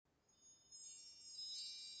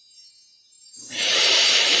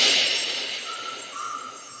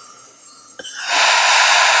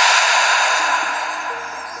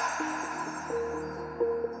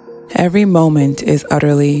Every moment is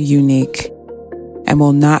utterly unique and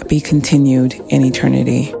will not be continued in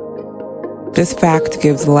eternity. This fact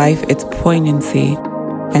gives life its poignancy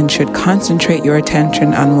and should concentrate your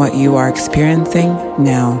attention on what you are experiencing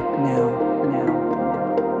now.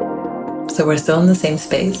 So we're still in the same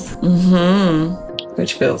space,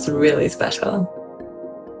 which feels really special.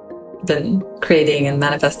 Been creating and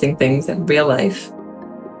manifesting things in real life.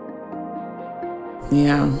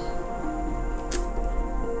 Yeah.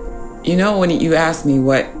 You know, when you asked me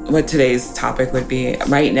what today's topic would be,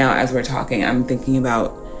 right now as we're talking, I'm thinking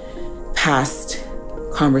about past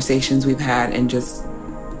conversations we've had and just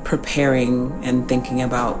preparing and thinking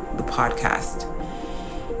about the podcast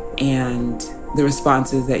and the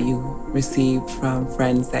responses that you received from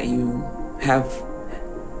friends that you have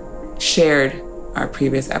shared our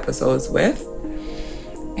previous episodes with.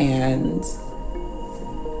 And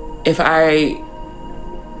if I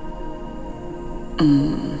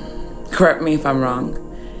correct me if I'm wrong,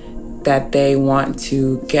 that they want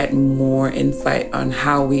to get more insight on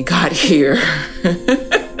how we got here.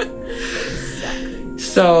 Exactly.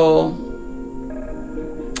 So,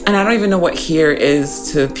 and I don't even know what here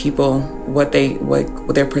is to people, what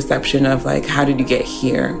their perception of like, how did you get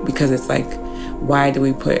here? Because it's like, why do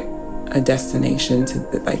we put a destination to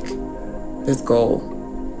this goal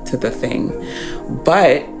to the thing?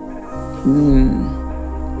 But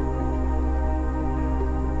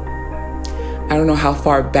I don't know how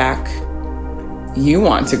far back you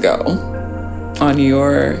want to go on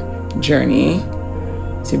your journey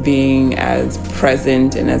to being as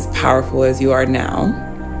present and as powerful as you are now.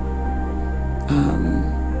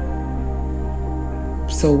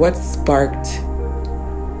 So what sparked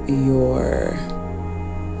your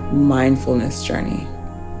mindfulness journey?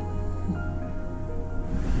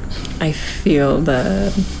 I feel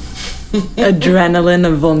the adrenaline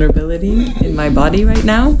of vulnerability in my body right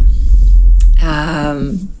now.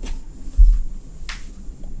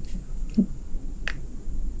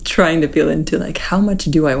 Trying to feel into like, how much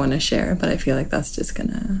do I want to share? But I feel like I'm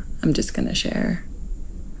just gonna share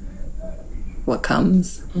what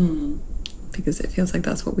comes, because it feels like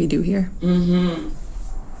that's what we do here.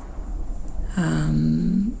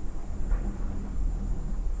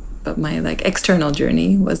 But my external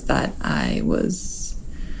journey was that I was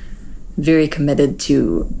very committed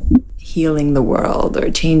to healing the world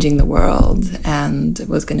or changing the world, and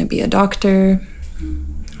was going to be a doctor,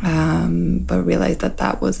 but realized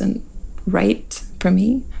that wasn't right for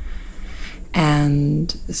me.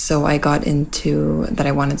 And so I got into that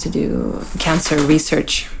I wanted to do cancer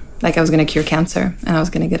research. I was going to cure cancer, and I was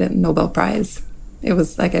going to get a Nobel Prize. It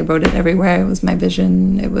was I wrote it everywhere. It was my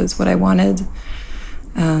vision. It was what I wanted.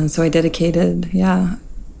 So I dedicated, a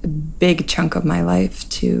big chunk of my life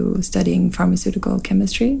to studying pharmaceutical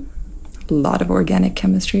chemistry. A lot of organic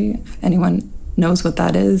chemistry. If anyone knows what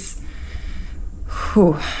that is,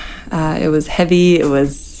 it was heavy. It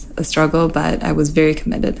was a struggle, but I was very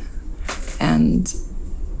committed. And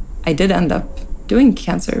I did end up doing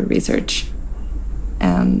cancer research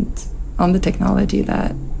and on the technology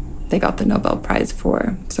that they got the Nobel Prize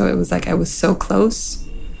for. So it was I was so close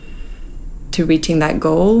to reaching that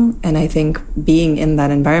goal. And I think being in that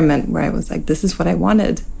environment where I was this is what I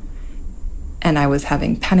wanted. And I was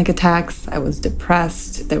having panic attacks. I was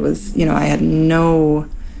depressed. There was, I had no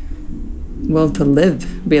will to live,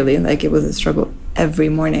 really. It was a struggle every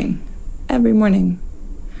morning.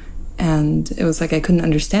 And it was I couldn't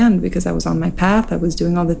understand, because I was on my path. I was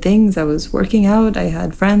doing all the things. I was working out. I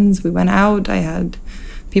had friends. We went out. I had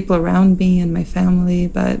people around me and my family,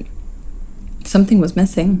 but something was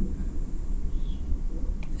missing.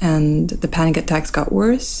 And the panic attacks got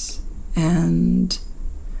worse. And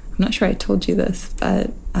I'm not sure I told you this,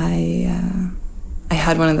 but I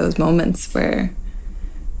had one of those moments where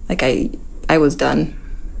I was done.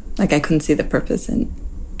 I couldn't see the purpose in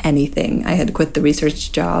anything. I had quit the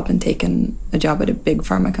research job and taken a job at a big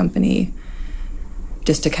pharma company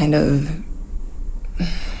just to kind of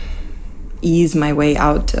ease my way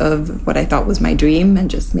out of what I thought was my dream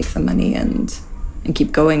and just make some money and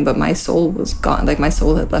keep going. But my soul was gone. My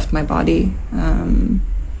soul had left my body.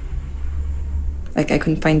 I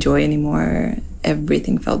couldn't find joy anymore.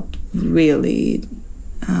 Everything felt really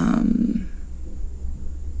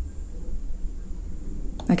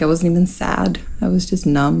I wasn't even sad. I was just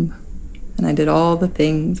numb. And I did all the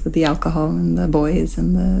things with the alcohol and the boys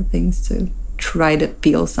and the things to try to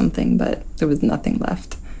feel something, but there was nothing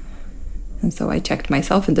left. And so I checked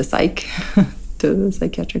myself into psych, to the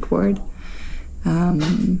psychiatric ward.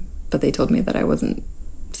 But they told me that I wasn't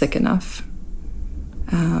sick enough.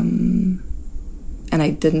 And I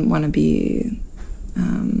didn't want to be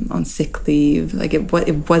on sick leave. Like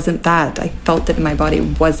it wasn't that. I felt it in my body.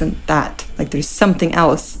 It wasn't that. Like there's something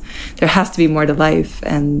else. There has to be more to life.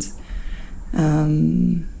 And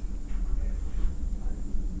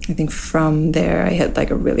I think from there I hit like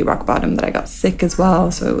a really rock bottom that I got sick as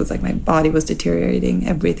well. So it was like my body was deteriorating.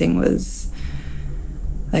 Everything was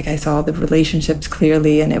like I saw the relationships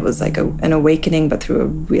clearly, and it was like an awakening, but through a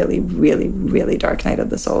really, really, really dark night of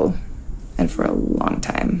the soul. And for a long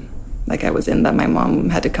time, like I was in that. My mom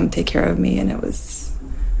had to come take care of me, and it was,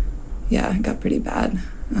 yeah, it got pretty bad.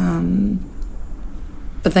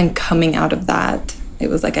 But then coming out of that, it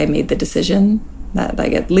was like I made the decision that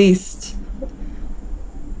like at least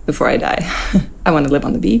before I die, I want to live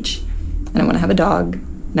on the beach, and I want to have a dog,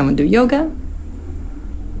 and I want to do yoga,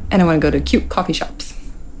 and I want to go to cute coffee shops.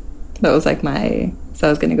 That was like so I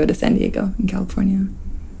was going to go to San Diego in California.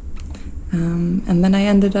 And then I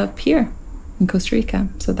ended up here in Costa Rica.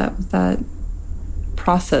 So that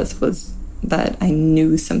process was that I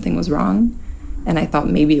knew something was wrong, and I thought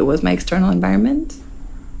maybe it was my external environment.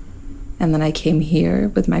 And then I came here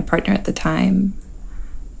with my partner at the time,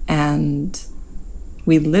 and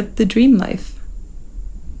we lived the dream life.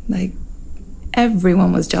 Like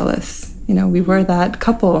everyone was jealous. You know, we were that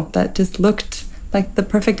couple that just looked like the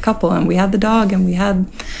perfect couple, and we had the dog, and we had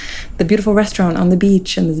the beautiful restaurant on the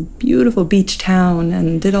beach, and this beautiful beach town,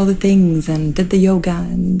 and did all the things, and did the yoga,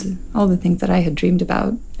 and all the things that I had dreamed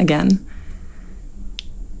about again.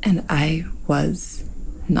 And I was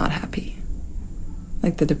not happy.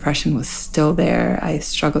 Like the depression was still there. I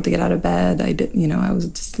struggled to get out of bed. I was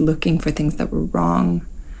just looking for things that were wrong.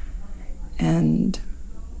 And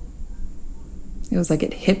it was like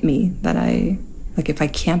it hit me that if I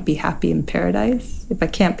can't be happy in paradise, if I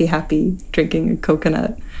can't be happy drinking a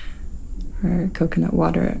coconut or coconut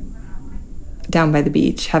water down by the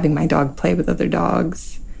beach, having my dog play with other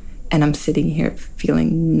dogs, and I'm sitting here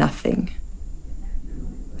feeling nothing.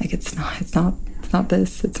 Like it's not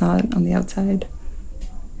this, it's not on the outside.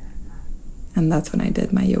 And that's when I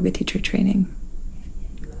did my yoga teacher training.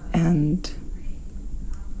 And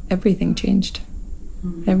everything changed.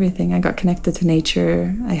 Mm-hmm. Everything. I got connected to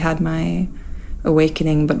nature. I had my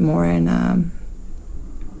awakening, but more in an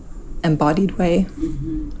embodied way.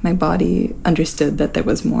 Mm-hmm. My body understood that there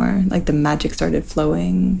was more. Like the magic started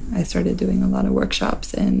flowing. I started doing a lot of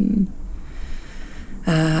workshops in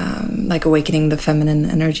like awakening the feminine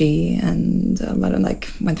energy, and a lot of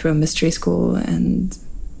went through a mystery school, and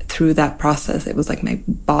through that process it was like my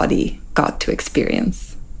body got to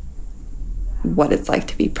experience what it's like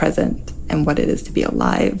to be present and what it is to be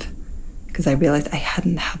alive, because I realized I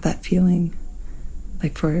hadn't had that feeling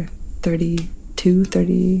like for 30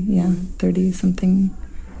 something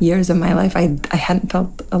years of my life. I hadn't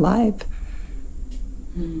felt alive.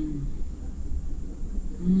 Mm.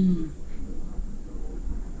 Mm.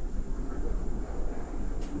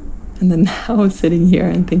 And then now sitting here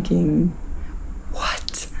and thinking,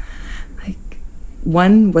 what?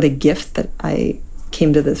 What a gift that I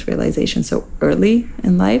came to this realization so early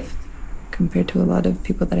in life compared to a lot of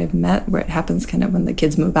people that I've met, where it happens kind of when the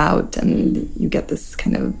kids move out and you get this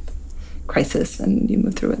kind of crisis and you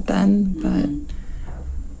move through it then. But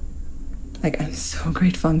I'm so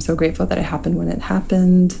grateful. I'm so grateful that it happened when it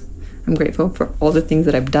happened. I'm grateful for all the things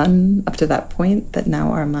that I've done up to that point that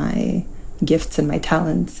now are my gifts and my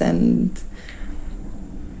talents, and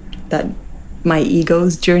that my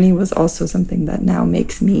ego's journey was also something that now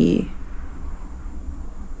makes me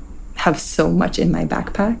have so much in my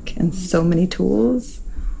backpack and so many tools.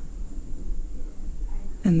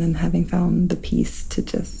 And then having found the peace to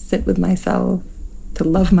just sit with myself, to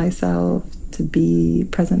love myself, to be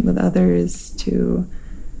present with others, to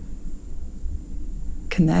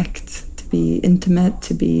connect, to be intimate,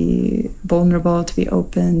 to be vulnerable, to be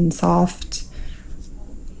open, soft.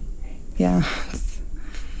 Yeah,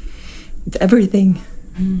 it's everything.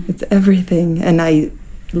 It's everything. And I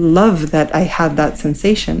love that I had that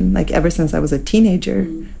sensation. Like ever since I was a teenager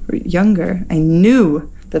or younger, I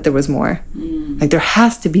knew that there was more. Like there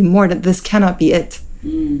has to be more. That this cannot be it.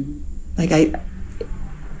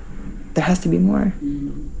 There has to be more.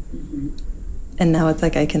 And now it's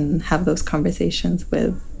like I can have those conversations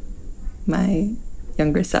with my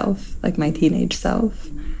younger self, like my teenage self,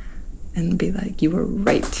 and be like, you were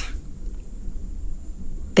right.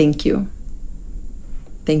 Thank you.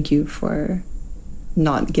 Thank you for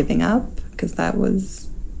not giving up, because that was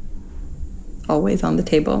always on the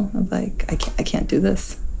table of I can't do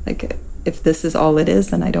this. Like if this is all it is,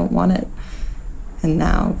 then I don't want it. And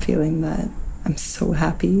now feeling that I'm so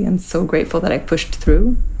happy and so grateful that I pushed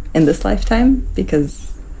through in this lifetime,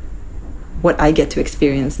 because what I get to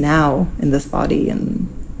experience now in this body and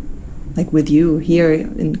like with you here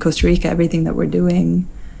in Costa Rica, everything that we're doing.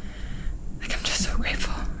 Like, I'm just so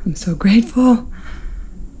grateful. I'm so grateful.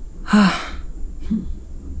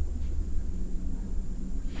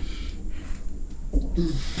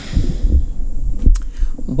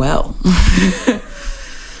 Well,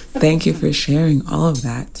 thank you for sharing all of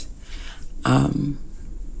that.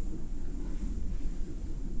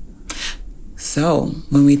 So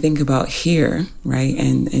when we think about here, right,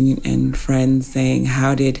 and friends saying,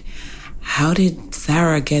 how did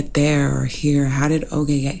Sara get there or here? How did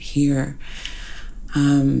Oge get here?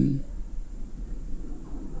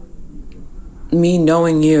 Me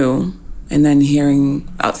knowing you and then hearing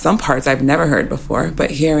some parts I've never heard before,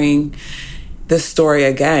 but hearing the story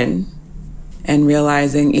again and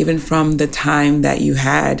realizing even from the time that you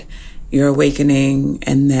had your awakening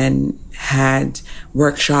and then had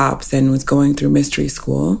workshops and was going through mystery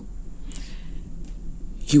school,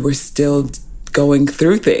 you were still going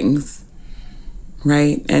through things,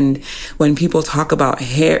 right? And when people talk about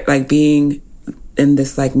hair, like being in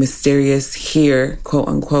this like mysterious here, quote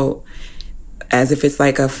unquote, as if it's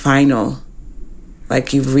like a final,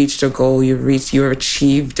 like you've reached a goal, you've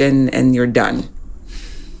achieved and you're done.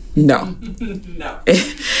 No. No.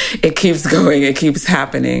 It keeps going. It keeps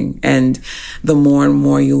happening. And the more and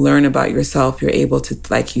more you learn about yourself, you're able to,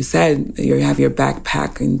 like you said, you have your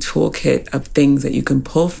backpack and toolkit of things that you can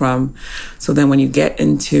pull from. So then when you get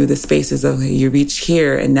into the spaces of you reach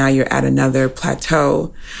here and now you're at another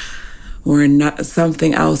plateau or not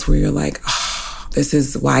something else where you're like, oh,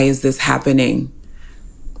 why is this happening?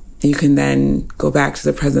 You can then go back to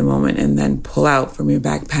the present moment and then pull out from your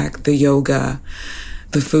backpack the yoga,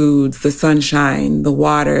 the foods, the sunshine, the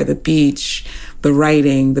water, the beach, the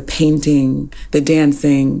writing, the painting, the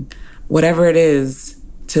dancing, whatever it is,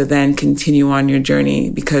 to then continue on your journey,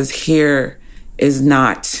 because here is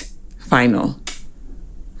not final,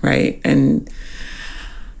 right? And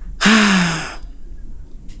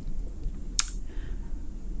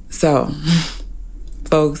so,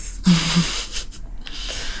 folks,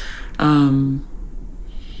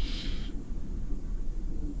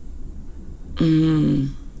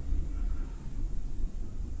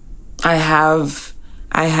 I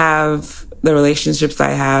have the relationships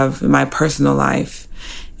I have in my personal life,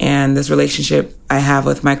 and this relationship I have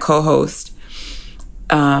with my co-host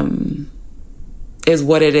is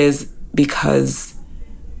what it is because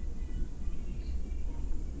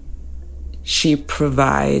she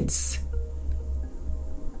provides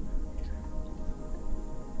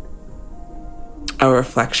a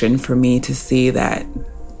reflection for me to see that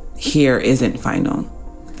here isn't final.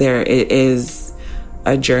 There it is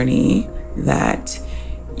a journey that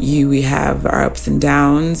we have our ups and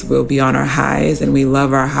downs. We'll be on our highs, and we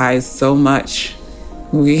love our highs so much.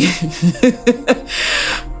 We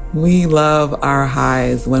love our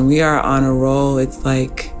highs. When we are on a roll, it's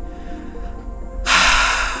like,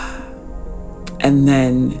 and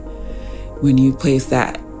then when you place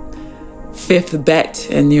that fifth bet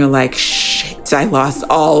and you're like, shit, I lost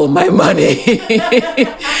all my money.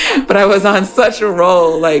 But I was on such a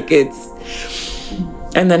roll, like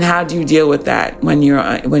and then how do you deal with that when you're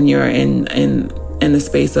in the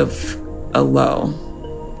space of a low?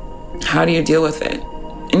 How do you deal with it?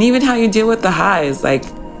 And even how you deal with the highs, like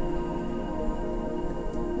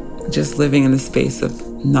just living in the space of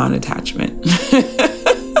non-attachment.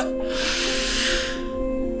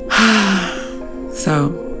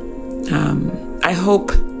 So, I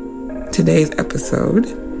hope today's episode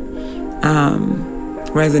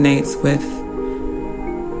resonates with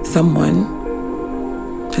someone,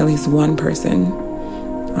 at least one person,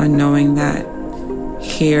 on knowing that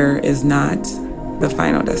here is not the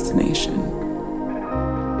final destination.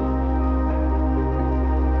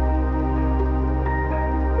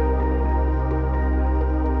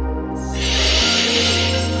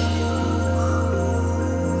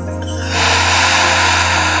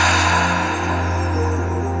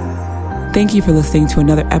 Thank you for listening to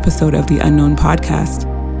another episode of The Unknown Podcast,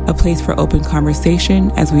 a place for open conversation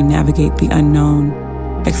as we navigate the unknown,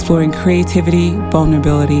 exploring creativity,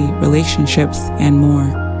 vulnerability, relationships, and more.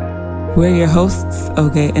 We're your hosts,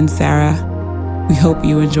 Oge and Sara. We hope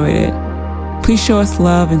you enjoyed it. Please show us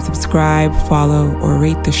love and subscribe, follow, or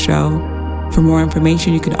rate the show. For more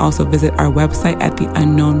information, you can also visit our website at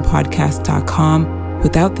theunknownpodcast.com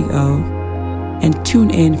without the O, and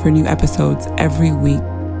tune in for new episodes every week.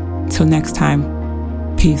 Till next time,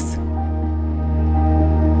 peace.